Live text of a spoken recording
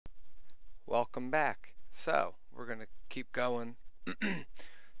welcome back. So we're going to keep going.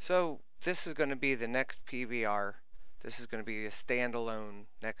 So this is going to be the NextPVR. This is going to be a standalone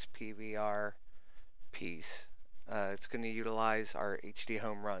NextPVR piece. It's going to utilize our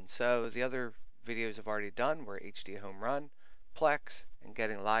HDHomerun. So the other videos I've already done were HDHomerun, Plex, and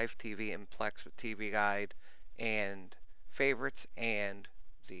getting LiveTV in Plex with TV Guide and favorites and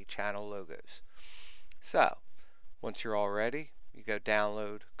the channel logos. So once you're all ready, you go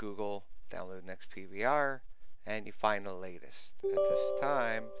download, Google, download NextPVR, and you find the latest. At this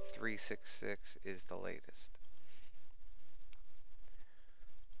time, 366 is the latest.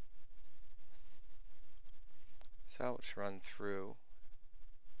 So let's run through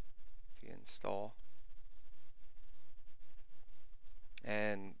the install.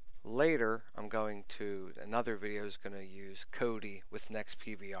 And later, I'm going to, another video is going to use Kodi with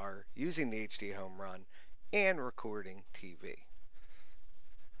NextPVR using the HDHomerun and recording TV.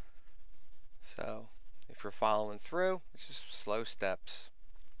 So if you're following through, it's just slow steps.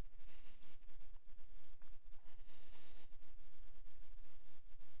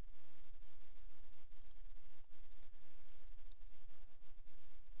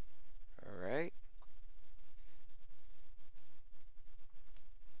 All right.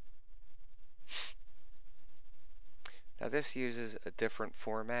 Now this uses a different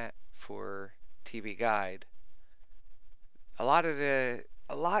format for TV Guide. A lot of the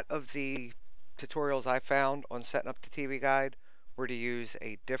tutorials I found on setting up the TV Guide were to use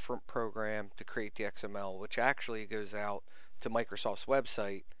a different program to create the XML, which actually goes out to Microsoft's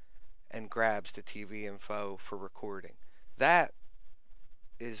website and grabs the TV info for recording. That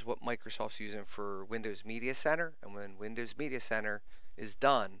is what Microsoft's using for Windows Media Center, and when Windows Media Center is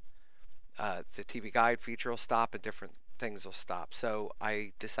done, the TV Guide feature will stop and different things will stop. So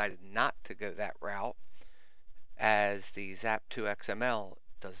I decided not to go that route, as the Zap2 XML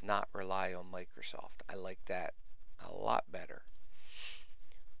does not rely on Microsoft. I like that a lot better.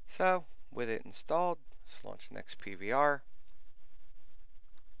 So with it installed, let's launch NextPVR.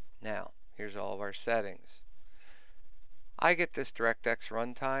 Now here's all of our settings. I get this DirectX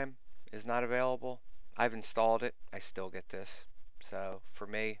runtime is not available. I've installed it. I still get this. So for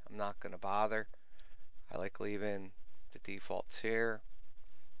me, I'm not going to bother. I like leaving the defaults here.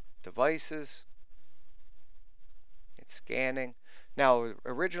 Devices. It's scanning. Now,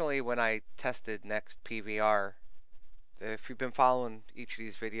 originally when I tested NextPVR, if you've been following each of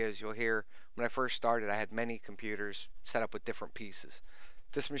these videos, you'll hear when I first started, I had many computers set up with different pieces.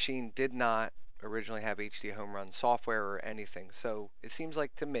 This machine did not originally have HDHomerun software or anything. So it seems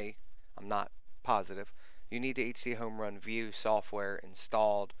like to me, I'm not positive, you need the HDHomerun View software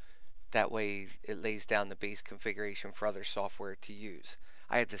installed. That way it lays down the base configuration for other software to use.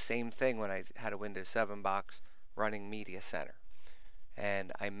 I had the same thing when I had a Windows 7 box running Media Center.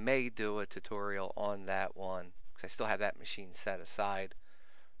 And I may do a tutorial on that one because I still have that machine set aside.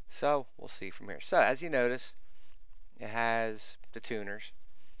 So we'll see from here. So as you notice, it has the tuners.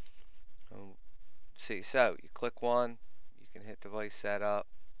 See, so you click one, you can hit device setup,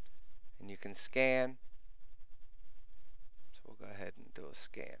 and you can scan. So we'll go ahead and do a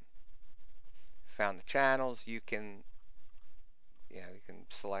scan. Found the channels. You can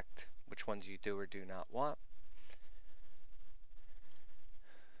select which ones you do or do not want.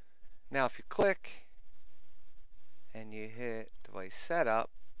 Now if you click and you hit device setup,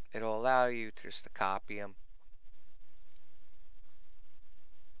 it'll allow you to just copy them.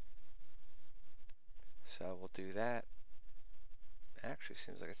 So we'll do that. Actually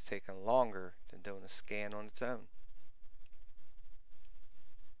seems like it's taking longer than doing a scan on its own.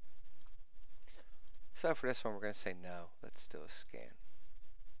 So for this one we're going to say no. Let's do a scan.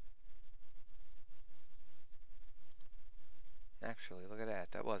 Actually, look at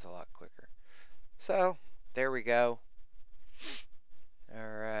that. That was a lot quicker. So there we go.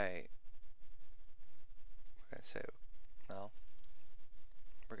 Alright. We're going to say, well,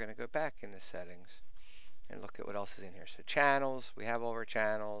 we're going to go back into settings and look at what else is in here. So channels, we have all our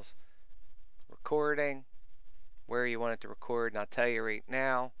channels. Recording, where you want it to record, and I'll tell you right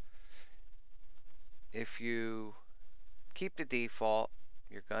now, if you keep the default,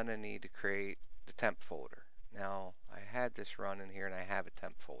 you're going to need to create the temp folder. Now, I had this run in here and I have a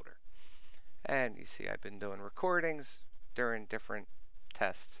temp folder. And you see I've been doing recordings during different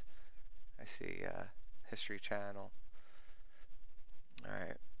tests. I see history channel.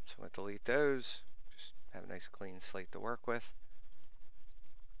 Alright, so I'm going to delete those. Just have a nice clean slate to work with.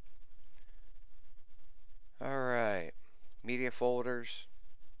 Alright, media folders.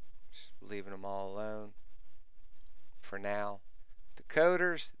 Just leaving them all alone for now.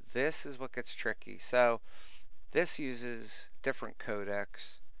 Decoders, this is what gets tricky. So this uses different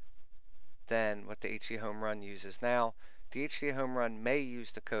codecs than what the HDHomerun uses now. The HDHomerun may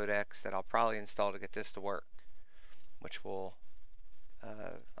use the codecs that I'll probably install to get this to work, which will,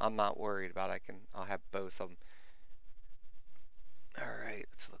 I'm not worried about. I'll have both of them. Alright,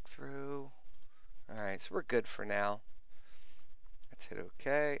 let's look through. Alright, so we're good for now. Let's hit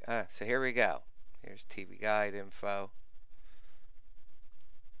OK. So here we go. Here's TV guide info.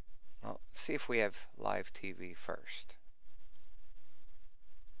 Well, let's see if we have live TV first.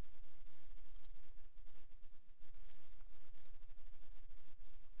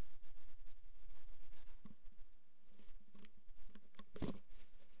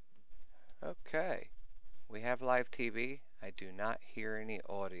 Okay, we have live TV. I do not hear any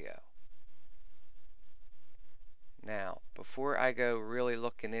audio. Now, before I go really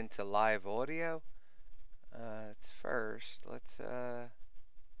looking into live audio, let's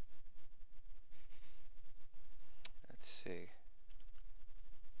see.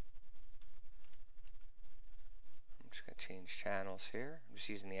 I'm just going to change channels here. I'm just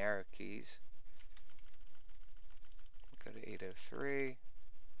using the arrow keys. Go to 803,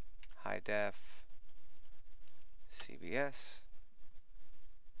 high def, CBS,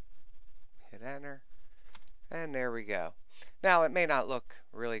 hit enter, and there we go. Now, it may not look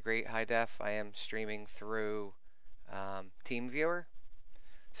really great high def. I am streaming through TeamViewer.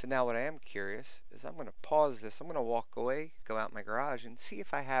 So now what I am curious is I'm going to pause this. I'm going to walk away, go out in my garage, and see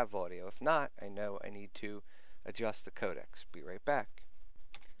if I have audio. If not, I know I need to adjust the codecs. Be right back.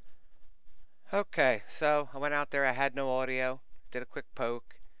 Okay, so I went out there. I had no audio. Did a quick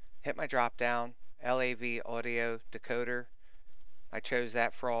poke. Hit my drop down. LAV audio decoder. I chose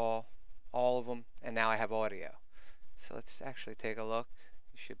that for all of them, and now I have audio. So let's actually take a look.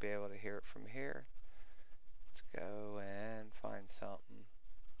 You should be able to hear it from here. Let's go and find something.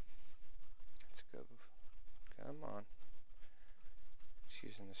 Let's go. Come on. Just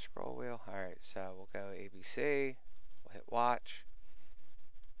using the scroll wheel. Alright, so we'll go ABC. We'll hit watch.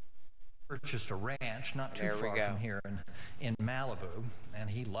 Purchased a ranch not too far from here in Malibu, and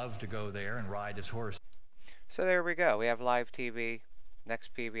he loved to go there and ride his horse. So there we go. We have live TV,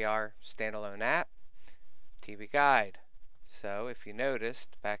 NextPVR standalone app, TV guide. So if you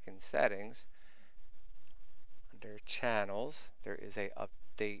noticed back in settings, under channels, there is a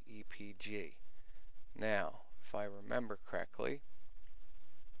update EPG. Now, if I remember correctly,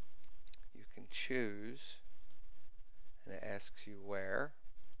 you can choose, and it asks you where.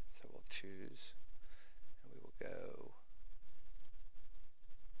 So we'll choose, and we will go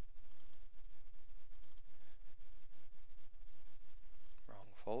wrong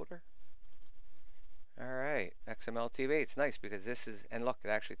folder. Alright, XML TV. It's nice because this is, and look, it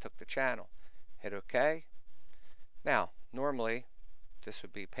actually took the channel. Hit OK. Now, normally, this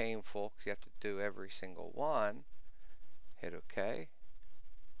would be painful because you have to do every single one. Hit OK.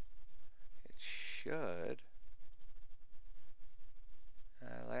 It should.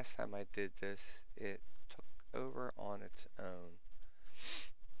 Last time I did this, it took over on its own.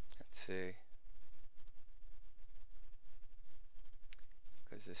 Let's see.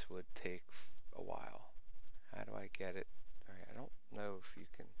 Because this would take a while. How do I get it? Alright, I don't know if you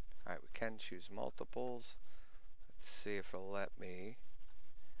can. Alright, we can choose multiples. Let's see if it'll let me.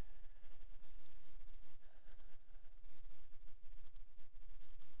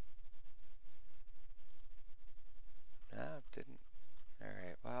 No, it didn't.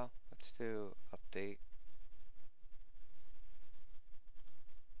 Alright, well, let's do update.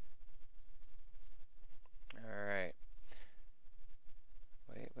 Alright.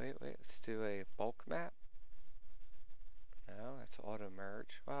 Wait. Let's do a bulk map. No, that's auto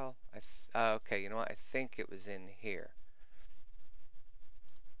merge. Well, okay, you know what? I think it was in here.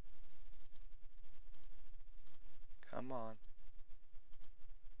 Come on.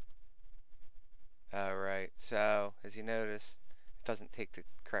 Alright, so as you notice, it doesn't take the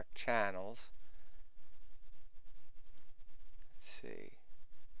correct channels. Let's see.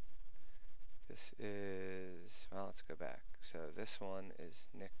 This is, well, let's go back. So this one is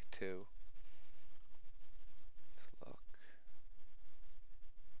NIC 2. Let's look.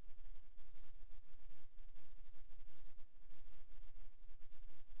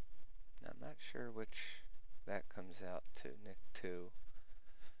 I'm not sure which that comes out to, NIC 2.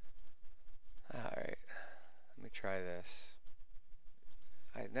 Alright, let me try this.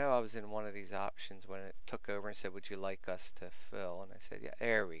 I know I was in one of these options when it took over and said, would you like us to fill? And I said, yeah,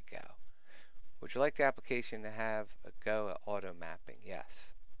 there we go. Would you like the application to have a go at auto mapping?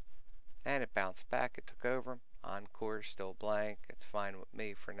 Yes. And it bounced back. It took over. Encore still blank. It's fine with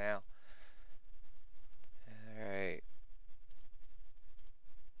me for now. Alright.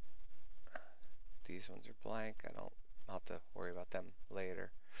 These ones are blank. I'll have to worry about them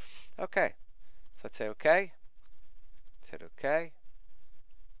later. Okay. let's say OK. Let's hit OK.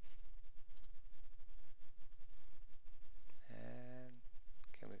 And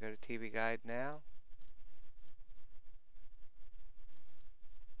can we go to TV Guide now?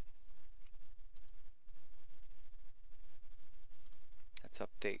 Let's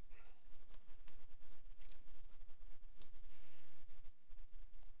update.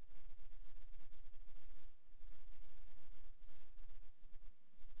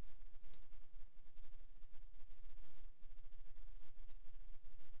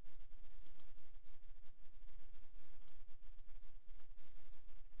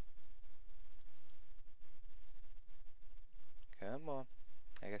 Come on.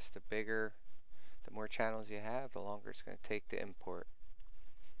 I guess the more channels you have, the longer it's going to take to import.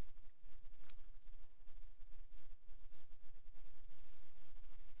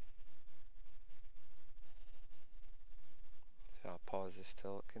 So I'll pause this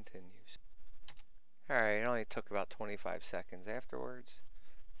till it continues. Alright, it only took about 25 seconds afterwards.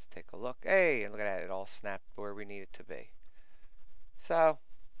 Let's take a look. Hey, and look at that, it all snapped where we need it to be. So,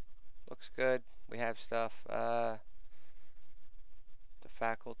 looks good. We have stuff. The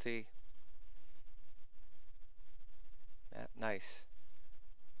faculty. Yeah, nice.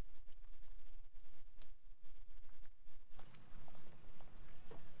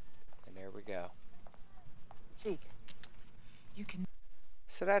 And there we go. Zeke, you can...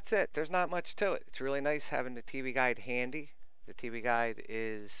 So that's it. There's not much to it. It's really nice having the TV Guide handy. The TV Guide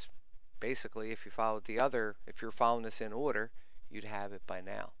is basically, if you followed if you're following this in order, you'd have it by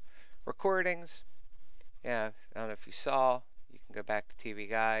now. Recordings, yeah, I don't know if you saw, you can go back to TV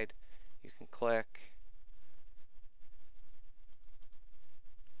Guide, you can click,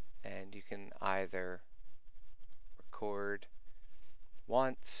 and you can either record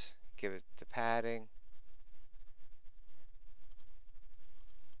once, give it the padding,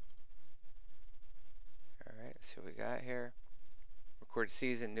 alright, let's see what we got here. Record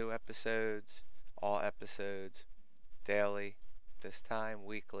season, new episodes, all episodes, daily this time,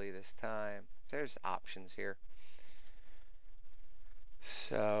 weekly this time. There's options here.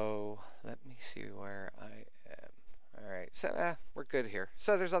 So let me see where I am. Alright, so we're good here.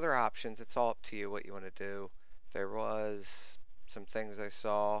 So there's other options. It's all up to you what you want to do. There was some things I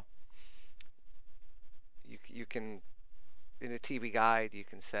saw. You can, in a TV Guide, you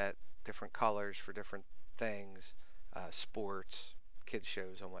can set different colors for different things, sports, kids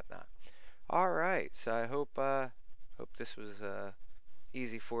shows and whatnot. Alright, so I hope this was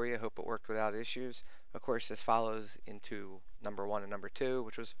easy for you. Hope it worked without issues. Of course, this follows into number 1 and number 2,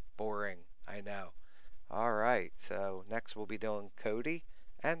 which was boring. I know. Alright, so next we'll be doing Kodi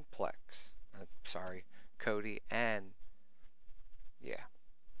and Plex. Sorry, Kodi and, yeah,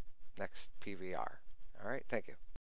 NextPVR. Alright, thank you.